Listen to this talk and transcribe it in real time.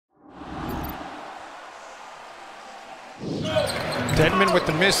Dedmon with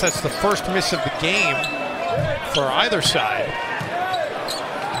the miss. That's the first miss of the game for either side.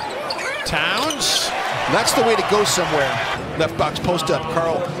 Towns. That's the way to go somewhere. Left box post up.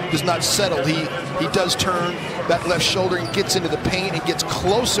 Karl does not settle. He does turn that left shoulder and gets into the paint and gets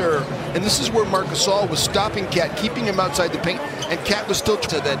closer. And this is where Marc Gasol was stopping Cat, keeping him outside the paint. And Cat was still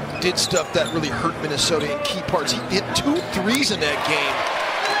that did stuff that really hurt Minnesota in key parts. He hit 2 threes in that game.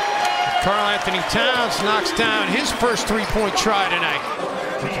 Karl-Anthony Towns knocks down his first three-point try tonight.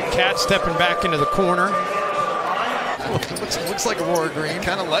 Cat stepping back into the corner. Looks like a Aurora Green.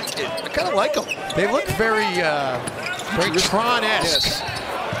 Kind of like it. I kind of like them. They look very Tron-esque. Yes.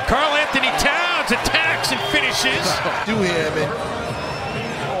 Karl-Anthony Towns attacks and finishes. Do him,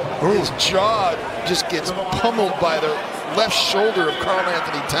 and his jaw just gets pummeled by the left shoulder of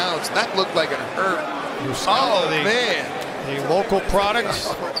Karl-Anthony Towns. That looked like it hurt. Oh, man. The local product.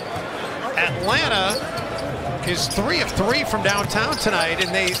 Atlanta is 3 of 3 from downtown tonight,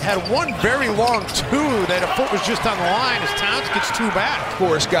 and they had one very long two that a foot was just on the line as Towns gets 2 back.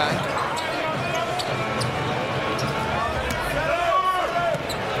 Force guy.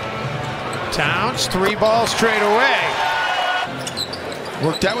 Towns, 3 balls straight away.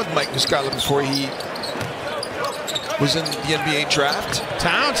 Worked out with Mike Muscala before he was in the NBA draft.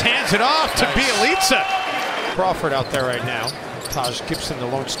 Towns hands it off to Bielitsa. Crawford out there right now. Taj Gibson, the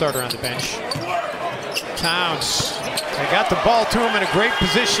lone starter on the bench. Towns, they got the ball to him in a great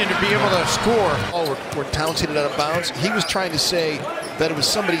position to be able to score. Oh, where Towns hit it out of bounds. He was trying to say that it was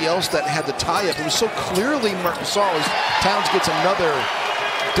somebody else that had the tie-up. It was so clearly Marc Gasol as Towns gets another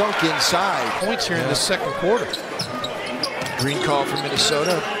dunk inside. Points here in the second quarter. Green call for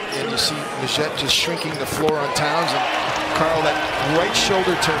Minnesota, and you see Michette just shrinking the floor on Towns, and Karl, that right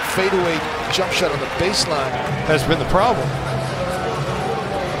shoulder turn fadeaway jump shot on the baseline has been the problem.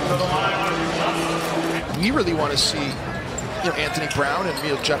 We really want to see Anthony Brown and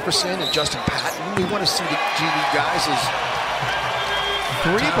Neil Jefferson and Justin Patton. We want to see the G League guys as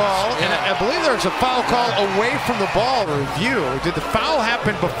 3 ball, and I believe there's a foul call away from the ball review. Did the foul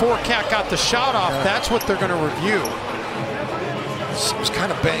happen before Cat got the shot off? That's what they're going to review. It was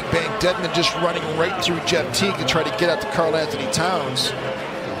kind of bang, bang. Dedmon just running right through Jeff Teague to try to get out to Karl-Anthony Towns.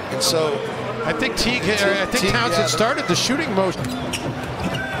 And so I think Towns had started the shooting motion.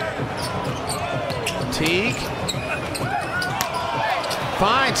 Teague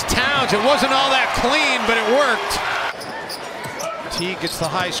finds Towns. It wasn't all that clean, but it worked. Teague gets the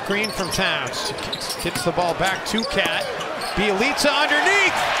high screen from Towns. Gets the ball back to Cat. Bielitsa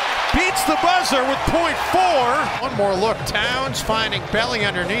underneath. Beats the buzzer with .4. One more look. Towns finding Belly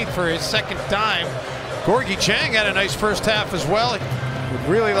underneath for his second time. Gorgie Chang had a nice first half as well. Would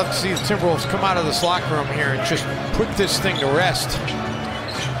really love to see the Timberwolves come out of this locker room here and just put this thing to rest.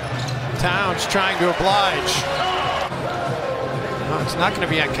 Towns trying to oblige. No, it's not going to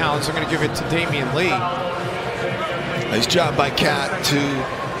be on Collins. They're going to give it to Damian Lee. Nice job by Cat to,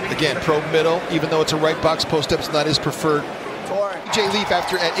 again, probe middle. Even though it's a right box post up, it's not his preferred. DJ Leaf at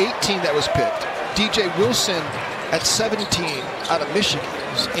 18 that was picked. DJ Wilson at 17 out of Michigan.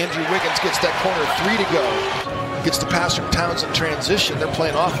 Andrew Wiggins gets that corner 3 to go. Gets the pass from Towns in transition. They're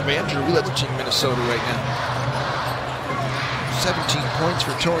playing off of Andrew. We let the team Minnesota right now. 17 points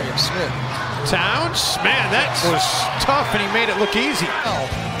for Torian Smith. Towns, man, that was tough, and he made it look easy.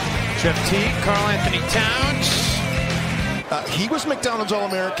 Jeff Teague, Karl-Anthony Towns. He was McDonald's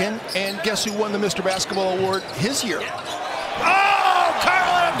All-American, and guess who won the Mr. Basketball Award his year? Oh,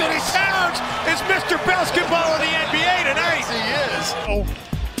 Karl-Anthony Towns is Mr. Basketball in the NBA tonight. Yes, he is. Oh.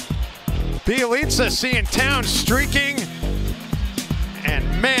 Bielitsa seeing Towns streaking,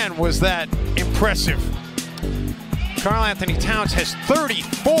 and man, was that impressive. Karl-Anthony Towns has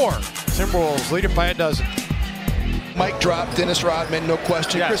 34. Timberwolves lead it by a dozen. Mike drop, Dennis Rodman, no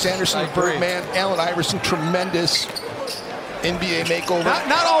question. Yes, Chris Anderson, Birdman, Allen Iverson, tremendous NBA makeover.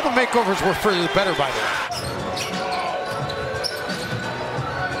 Not all the makeovers were for the better, by the way.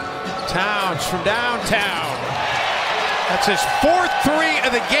 Towns from downtown. That's his 4th 3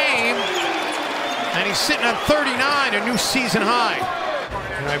 of the game, and he's sitting on 39, a new season high.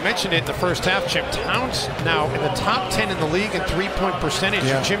 And I mentioned it in the first half, Jim. Towns now in the top 10 in the league in three-point percentage.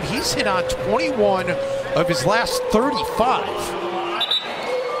 Yeah. Jim, he's hit on 21 of his last 35.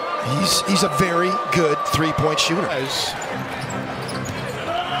 He's a very good three-point shooter.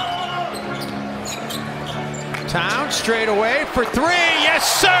 Towns straight away for 3. Yes,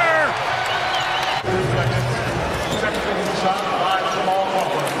 sir!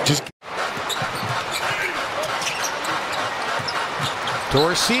 Just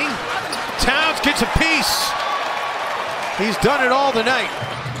Dorsey. Towns gets a piece. He's done it all tonight.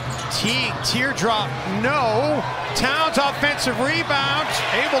 Teague, teardrop, no. Towns offensive rebound,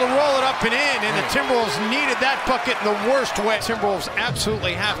 able to roll it up and in, and the Timberwolves needed that bucket in the worst way. Timberwolves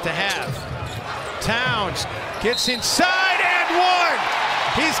absolutely have to have. Towns gets inside and one.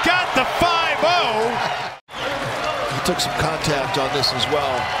 He's got the 5-0. He took some contact on this as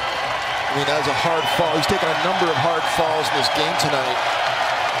well. I mean, that was a hard fall. He's taken a number of hard falls in this game tonight.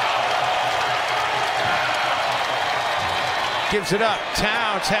 Gives it up.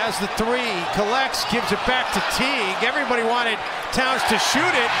 Towns has the three, collects, gives it back to Teague. Everybody wanted Towns to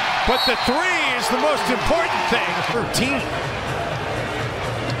shoot it, but the three is the most important thing for team.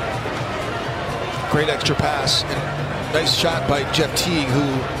 Great extra pass and nice shot by Jeff Teague, who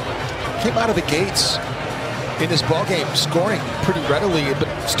came out of the gates in this ball game scoring pretty readily, but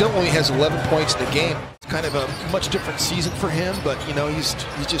still only has 11 points in the game. It's kind of a much different season for him, but you know, he's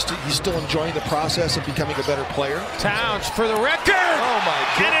still enjoying the process of becoming a better player. Towns for the record. Oh my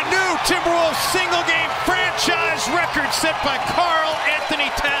goodness. And a new Timberwolves single game franchise record set by Karl-Anthony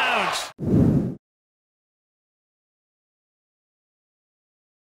Towns.